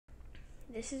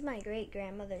This is my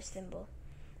great-grandmother's thimble.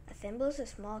 A thimble is a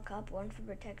small cup worn for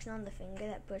protection on the finger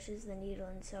that pushes the needle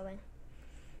in sewing.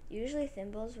 Usually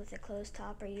thimbles with a closed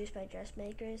top are used by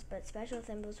dressmakers, but special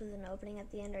thimbles with an opening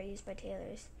at the end are used by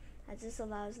tailors, as this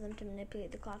allows them to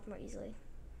manipulate the cloth more easily.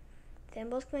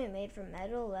 Thimbles can be made from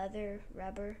metal, leather,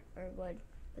 rubber, or wood,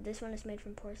 but this one is made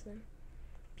from porcelain.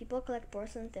 People collect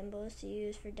porcelain thimbles to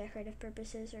use for decorative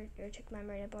purposes or to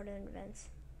commemorate important events.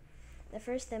 The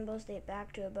first thimbles date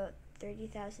back to about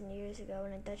 30,000 years ago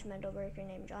when a Dutch metalworker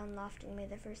named John Lofting made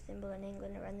the first thimble in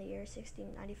England around the year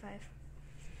 1695.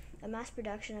 A mass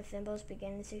production of thimbles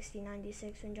began in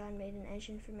 1696 when John made an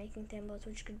engine for making thimbles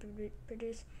which could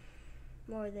produce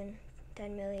more than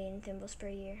 10 million thimbles per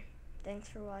year. Thanks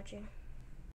for watching.